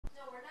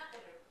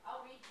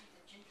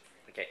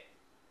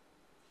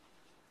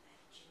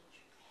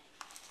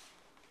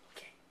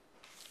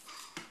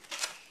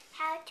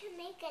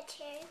make a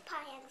cherry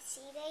pie in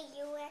Cedar,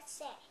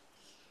 USA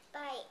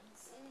by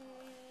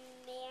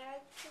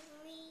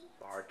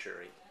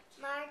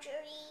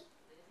Marjorie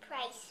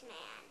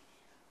Priceman.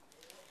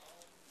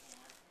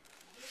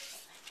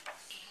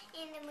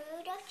 In the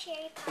mood of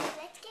cherry pie,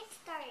 let's get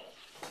started.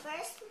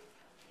 First,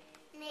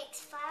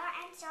 mix flour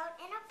and salt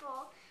in a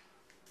bowl.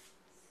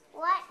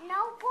 What?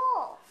 No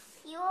bowl?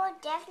 You will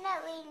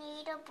definitely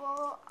need a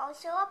bowl,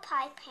 also a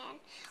pie pan,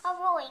 a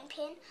rolling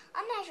pin,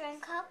 a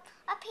measuring cup,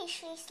 a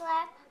pastry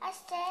slab, a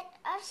set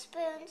of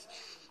spoons,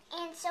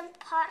 and some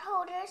pot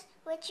holders,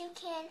 which you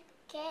can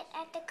get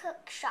at the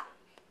cook shop.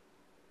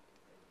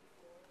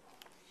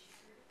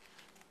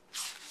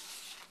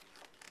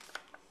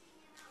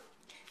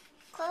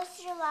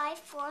 Close July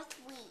 4th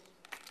week.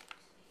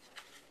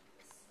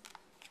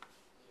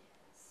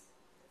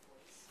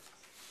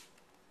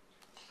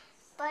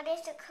 But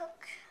if the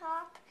cook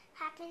shop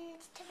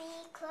happens to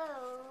be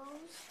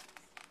closed,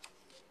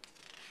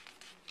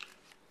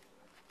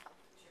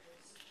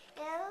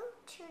 go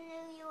to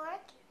New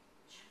York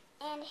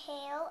and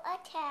hail a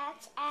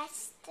taxi.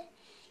 Ask the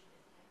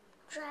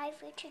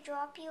driver to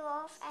drop you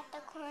off at the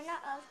corner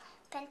of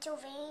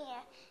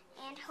Pennsylvania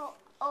and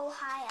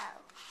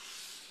Ohio.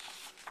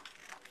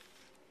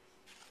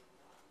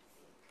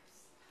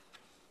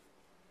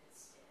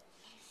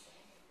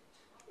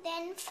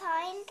 Then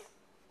find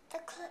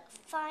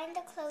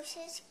the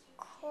closest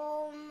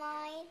coal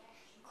mine.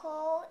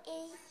 Coal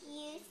is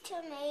used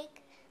to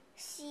make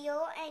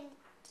steel, and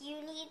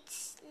you need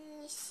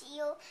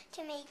steel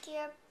to make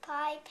your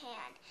pie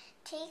pan.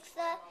 Take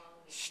the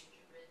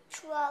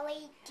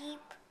trolley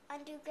deep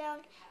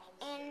underground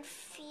and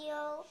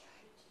fill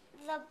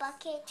the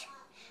bucket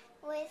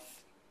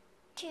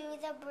to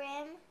the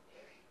brim.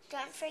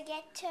 Don't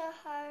forget to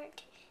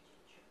hard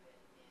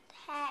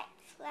hat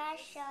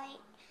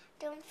flashlight.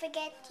 Don't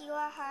forget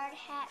your hard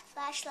hat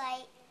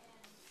flashlight.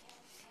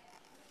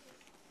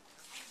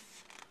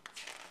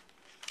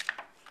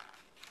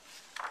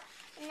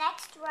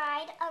 Next,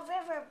 ride a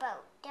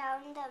riverboat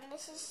down the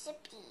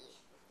Mississippi.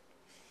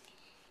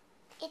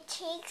 It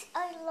takes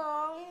as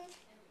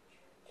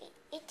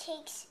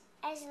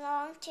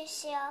long to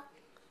sail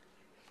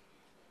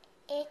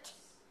it.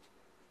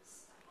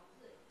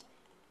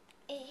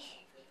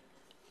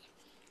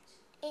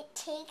 It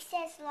takes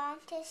as long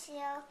to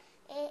sail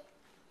it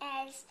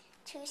as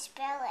to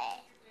spell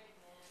it.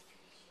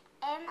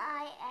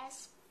 Mississippi.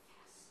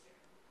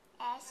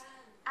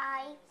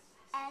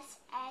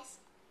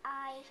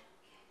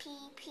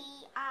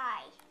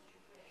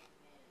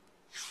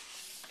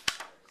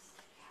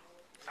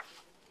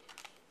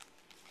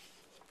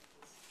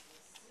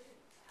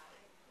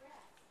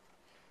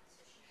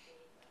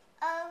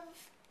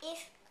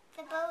 If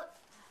the boat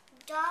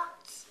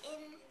docks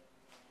in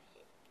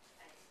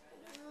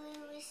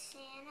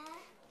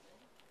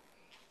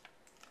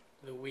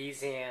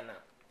Louisiana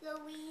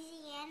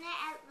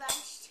at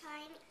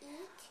lunchtime,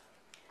 eat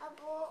a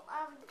bowl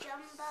of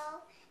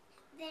jumbo,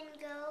 then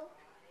go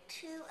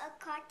to a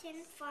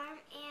cotton farm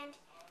and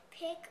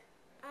pick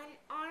an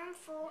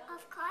armful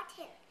of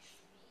cotton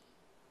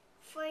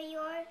for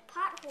your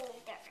pot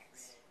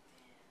holders.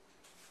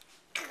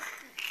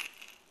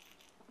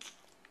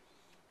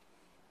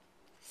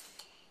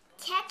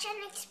 Catch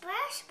an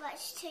express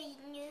bus to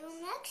New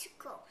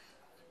Mexico.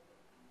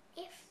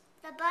 If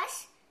the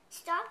bus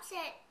stops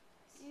at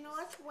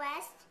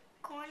northwest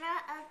corner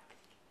of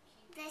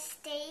the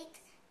state,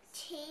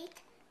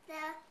 take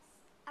the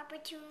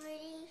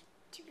opportunity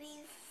to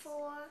be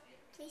 4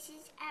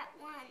 places at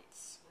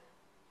once.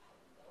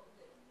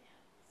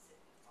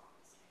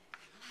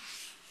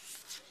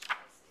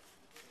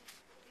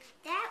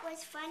 That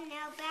was fun.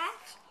 Now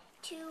back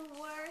to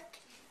work,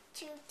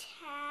 to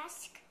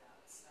task.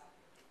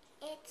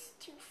 It's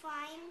to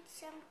find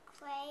some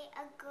clay.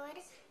 A good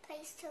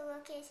place to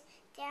look is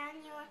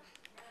down your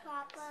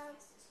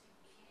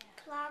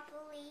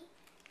properly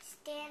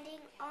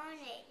standing on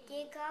it.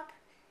 Dig up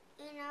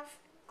enough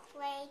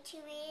clay to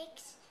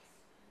mix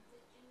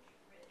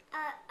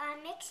a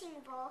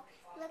mixing bowl.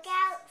 Look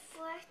out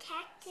for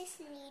cactus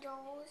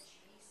needles.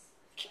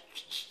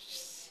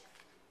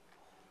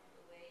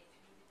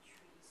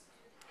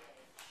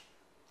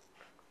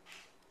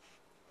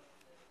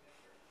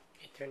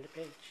 You turn the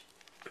page.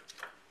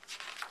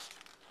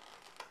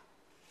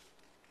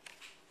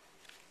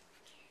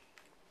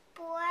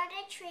 Board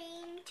a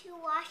train to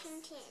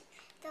Washington,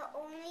 the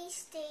only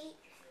state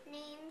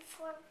named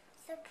for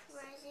the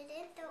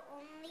president, the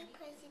only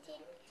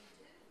president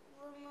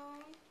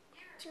Ramon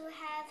to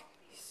have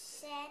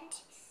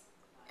scent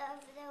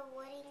of the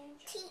wooden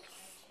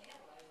teeth.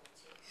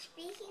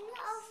 Speaking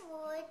of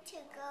wood, to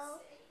go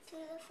to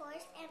the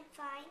forest and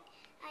find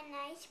a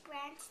nice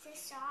branch to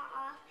saw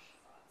off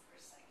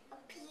a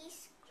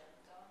piece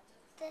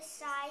the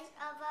size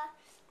of a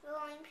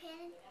rolling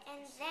pin,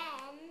 and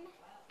then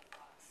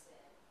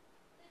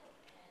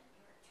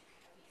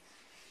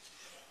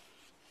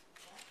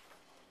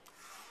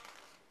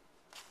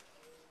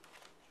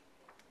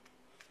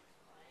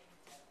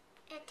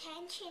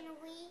attention,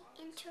 we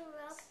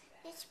interrupt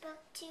this book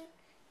to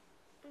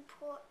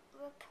report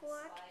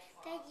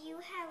that you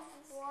have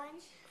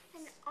won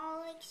an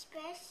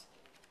All-Express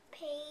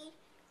paid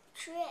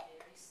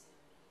trip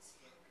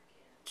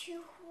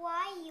to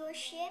Hawaii. Your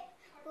ship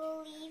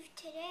will leave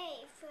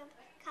today from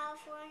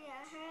California.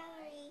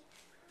 Hurry,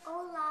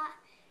 hola.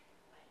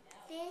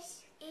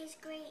 This is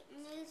great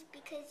news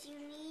because you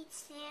need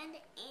sand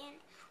and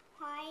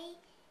Hawaii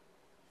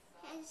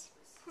has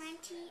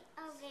plenty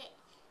of it.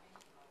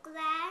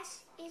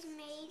 Glass is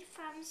made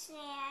from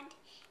sand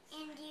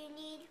and you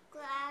need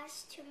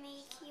glass to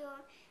make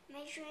your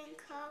measuring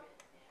cup.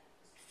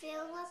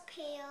 Fill a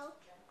pail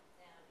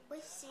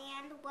with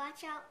sand.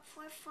 Watch out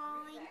for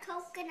falling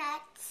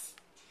coconuts.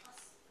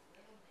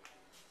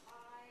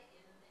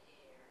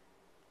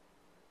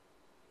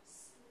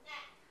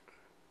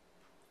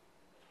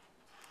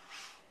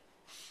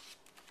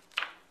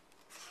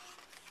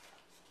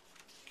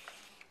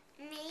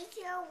 Make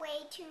your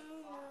way to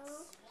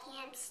New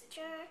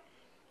Hampshire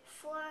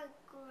for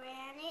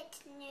granite.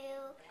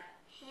 New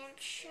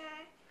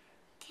Hampshire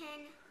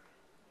can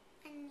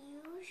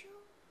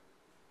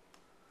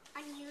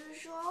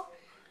unusual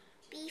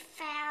be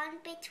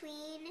found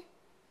between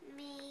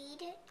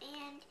Maine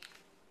and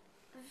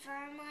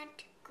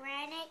Vermont.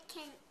 Granite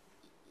can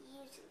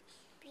usually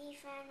be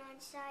found on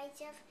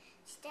sides of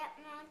step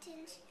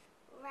mountains,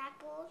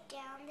 rappel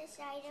down the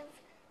side of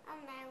a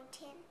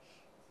mountain,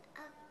 a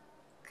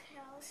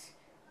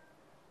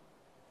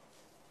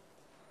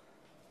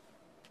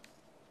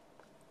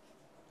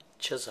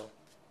Chisel.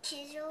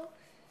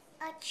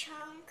 A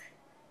chunk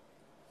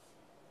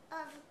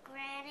of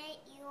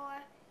granite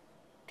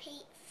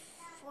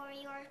for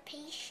your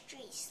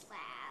pastry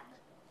slab.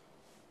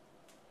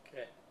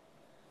 Good.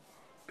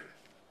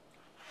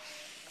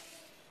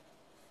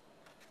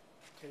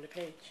 Turn the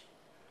page.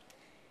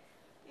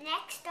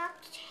 Next up,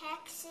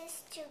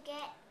 Texas. To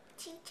get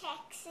to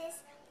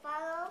Texas,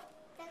 follow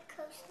the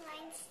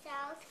coastline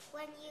south.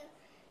 When you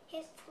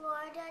hit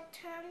Florida,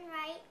 turn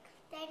right,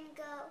 then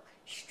go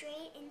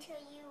straight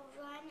until you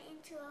run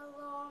into a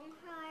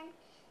longhorn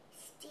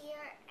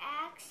steer.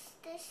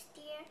 Ask the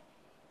steer.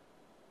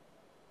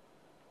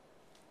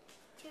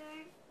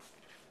 Turn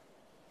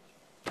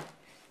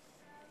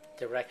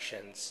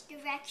Directions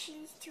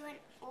to an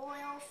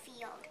oil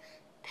field.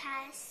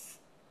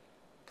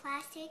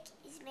 Plastic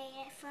is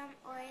made from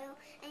oil,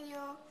 and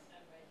you'll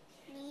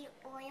need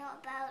oil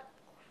about a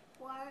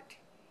quart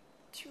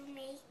to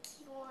make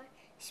your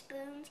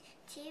spoons.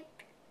 Tip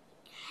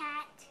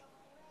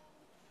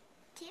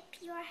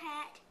your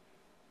hat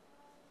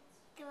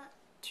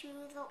to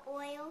the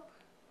oil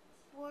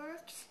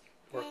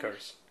workers.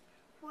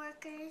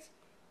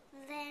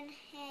 Then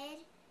head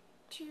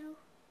to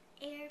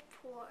the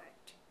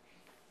airport.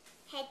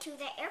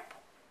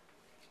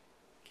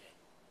 Okay.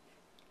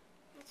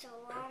 That's a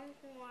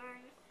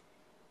longhorn.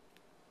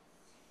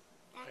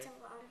 That's a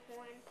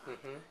longhorn,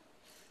 Papa.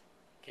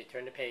 Okay,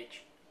 turn the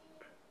page.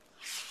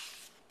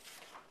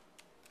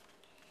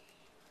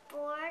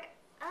 Board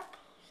a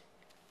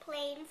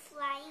plane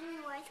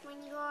flying north.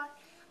 When you're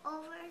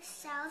over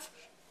South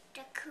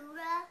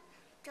Dakota,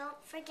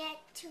 don't forget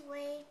to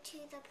wave to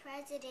the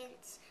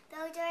presidents.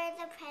 Those are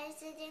the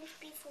presidents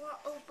before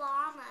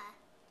Obama.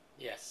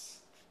 Yes.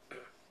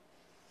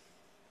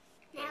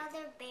 Now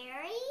they're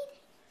buried?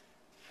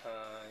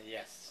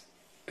 Yes.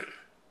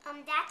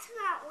 That's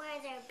not where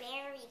they're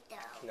buried,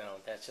 though. No,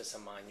 that's just a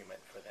monument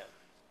for them.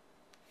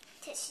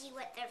 To see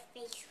what their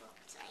face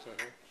looks like.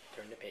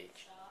 Turn the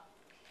page.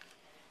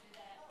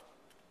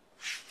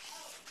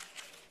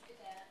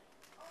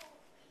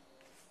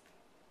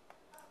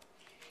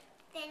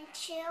 Then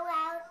chill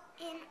out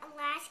in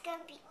Alaska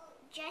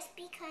just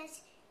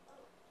because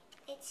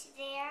it's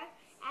there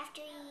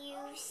after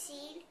you've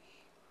seen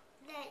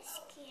the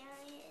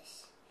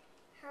scariest.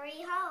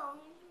 Hurry home.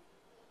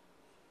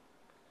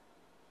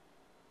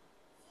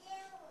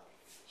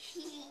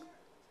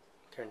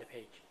 Turn the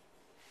page.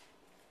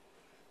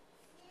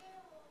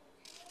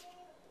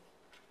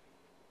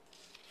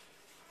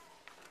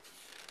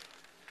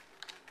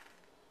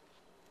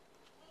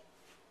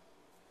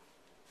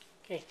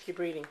 Okay, keep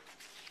reading.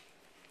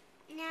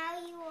 Now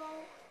you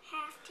will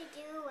have to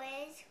do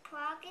is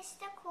progress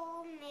the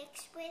coal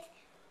mixed with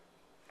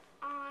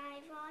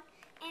iron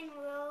and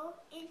roll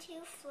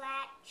into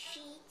flat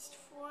sheets.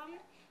 Form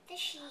the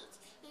sheets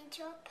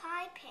into a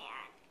pie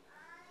pan.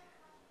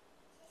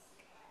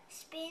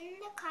 Spin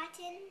the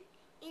cotton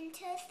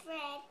into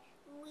thread.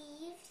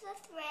 Weave the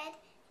thread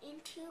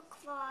into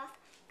cloth.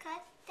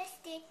 Cut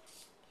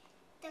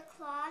the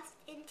cloth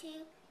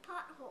into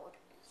potholders.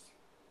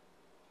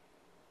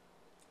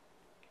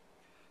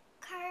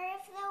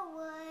 Curve the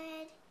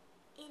wood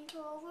into a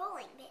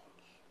rolling pin.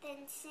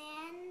 Then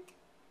sand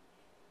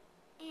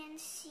and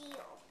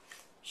seal.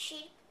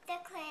 Shape the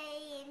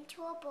clay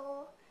into a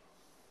bowl.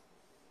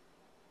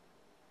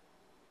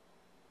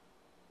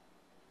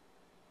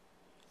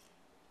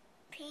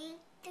 Paint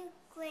the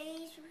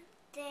glaze,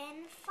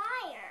 then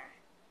fire.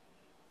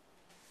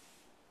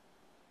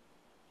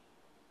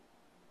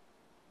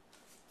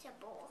 It's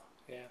a bowl.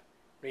 Yeah.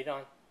 Read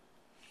on.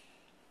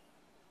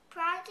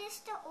 Practice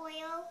the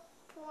oil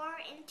Pour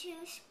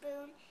into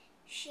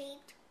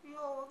spoon-shaped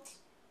molds.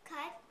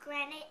 Cut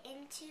granite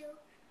into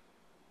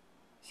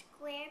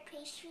square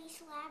pastry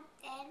slab,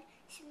 then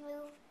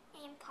smooth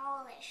and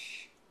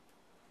polish.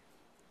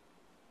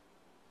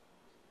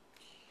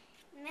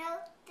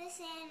 Melt the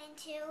sand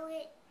until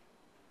it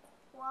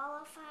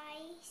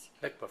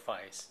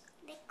Liquefies.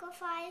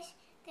 liquefies,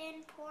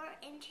 then pour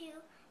into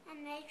a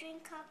measuring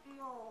cup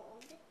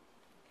mold.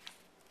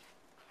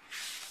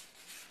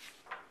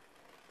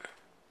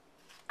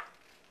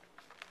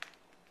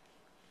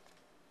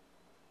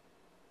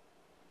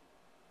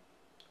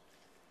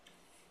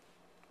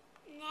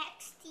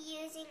 Next,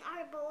 using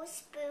our bowl,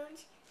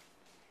 spoons,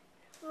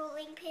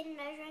 rolling pin,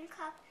 measuring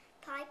cup,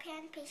 pie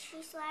pan,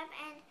 pastry slab,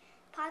 and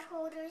pot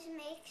holders,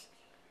 mix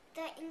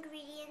the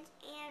ingredients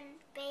and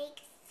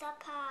bake the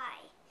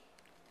pie.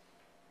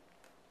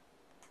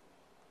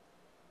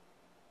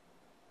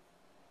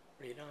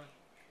 Read on.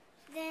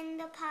 Then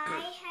the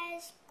pie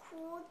has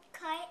cooled,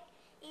 cut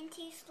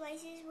into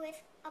slices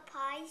with a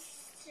pie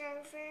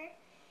server.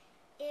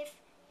 If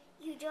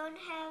you don't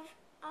have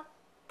a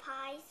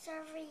pie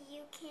server,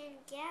 you can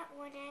get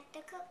one at the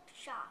cook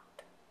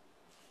shop.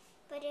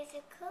 But if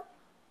the cook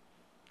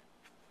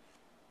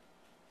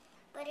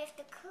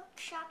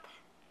shop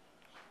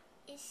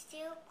is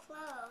still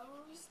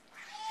closed,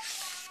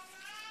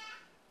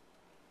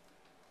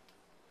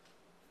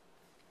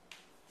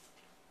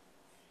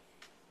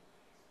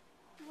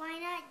 why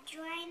not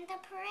join the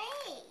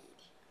parade?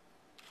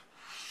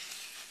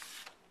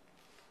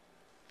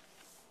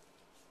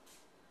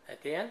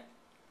 At the end?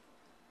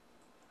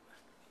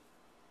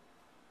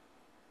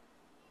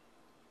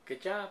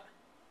 Good job.